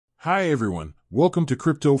Hi everyone, welcome to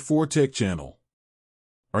Crypto 4 Tech channel.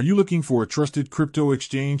 Are you looking for a trusted crypto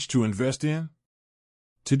exchange to invest in?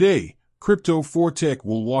 Today, Crypto 4 Tech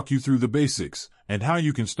will walk you through the basics and how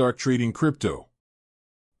you can start trading crypto.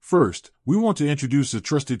 First, we want to introduce a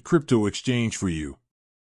trusted crypto exchange for you.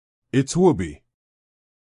 It's Huobi.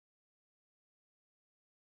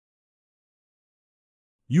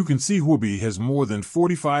 You can see Huobi has more than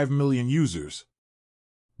 45 million users,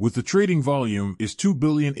 with the trading volume is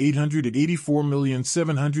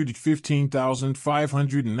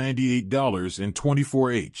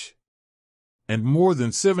 2,884,715,598.24 and more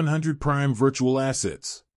than 700 prime virtual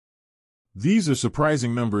assets. These are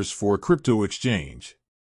surprising numbers for a crypto exchange.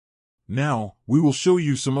 Now, we will show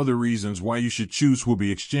you some other reasons why you should choose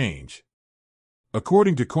Huobi Exchange.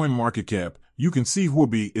 According to CoinMarketCap, you can see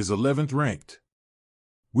Huobi is 11th ranked.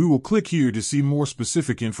 We will click here to see more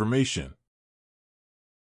specific information.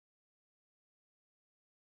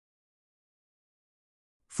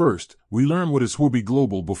 First, we learn what is Huobi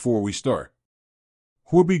Global before we start.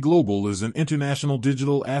 Huobi Global is an international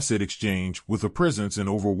digital asset exchange with a presence in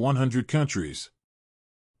over 100 countries.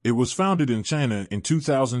 It was founded in China in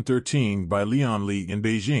 2013 by Leon Li in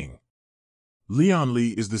Beijing. Leon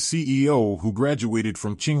Li is the CEO who graduated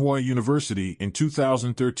from Tsinghua University in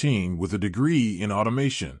 2013 with a degree in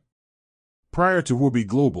automation. Prior to Huobi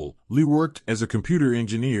Global, Li worked as a computer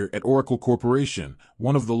engineer at Oracle Corporation,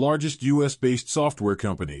 one of the largest US-based software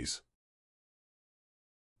companies.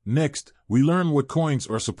 Next, we learn what coins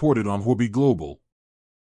are supported on Huobi Global.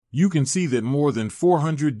 You can see that more than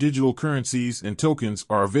 400 digital currencies and tokens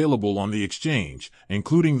are available on the exchange,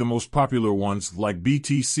 including the most popular ones like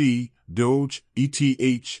BTC, Doge,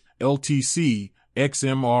 ETH, LTC,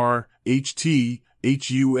 XMR, HT,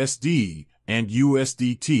 HUSD, and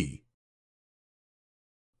USDT.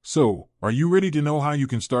 So, are you ready to know how you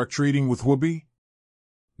can start trading with Huobi?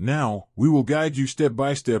 Now, we will guide you step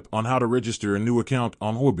by step on how to register a new account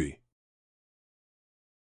on Huobi.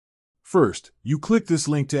 First, you click this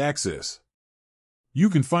link to access. You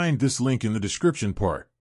can find this link in the description part.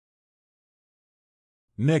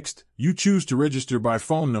 Next, you choose to register by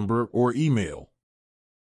phone number or email.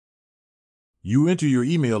 You enter your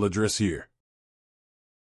email address here.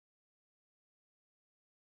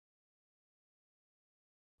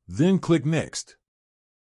 Then click Next.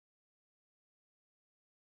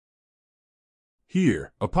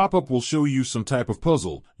 Here, a pop-up will show you some type of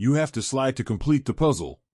puzzle. You have to slide to complete the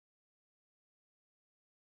puzzle.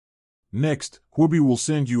 Next, Huobi will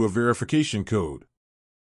send you a verification code.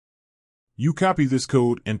 You copy this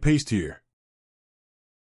code and paste here.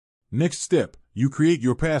 Next step, you create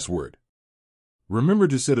your password. Remember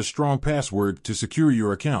to set a strong password to secure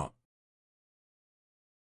your account.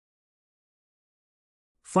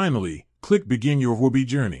 Finally, click Begin your Huobi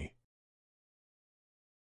journey.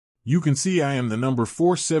 You can see I am the number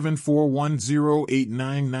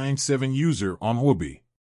 4741089997 user on Huobi.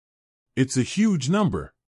 It's a huge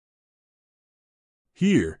number.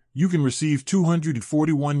 Here, you can receive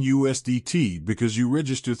 241 USDT because you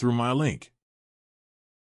register through my link.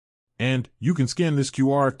 And you can scan this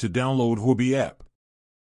QR to download Huobi app.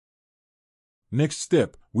 Next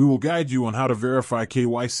step, we will guide you on how to verify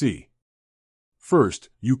KYC. First,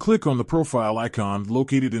 you click on the profile icon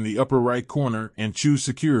located in the upper right corner and choose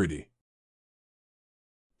Security.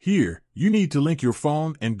 Here, you need to link your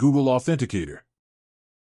phone and Google Authenticator.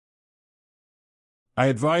 I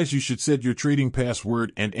advise you should set your trading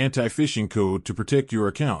password and anti-phishing code to protect your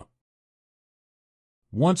account.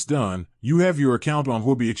 Once done, you have your account on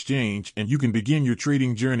Huobi Exchange and you can begin your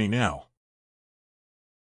trading journey now.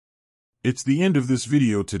 It's the end of this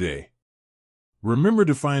video today. Remember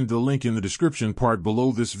to find the link in the description part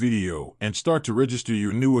below this video and start to register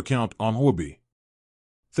your new account on Huobi.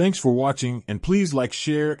 Thanks for watching, and please like,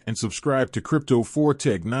 share, and subscribe to Crypto 4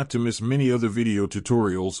 Tech not to miss many other video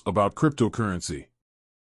tutorials about cryptocurrency.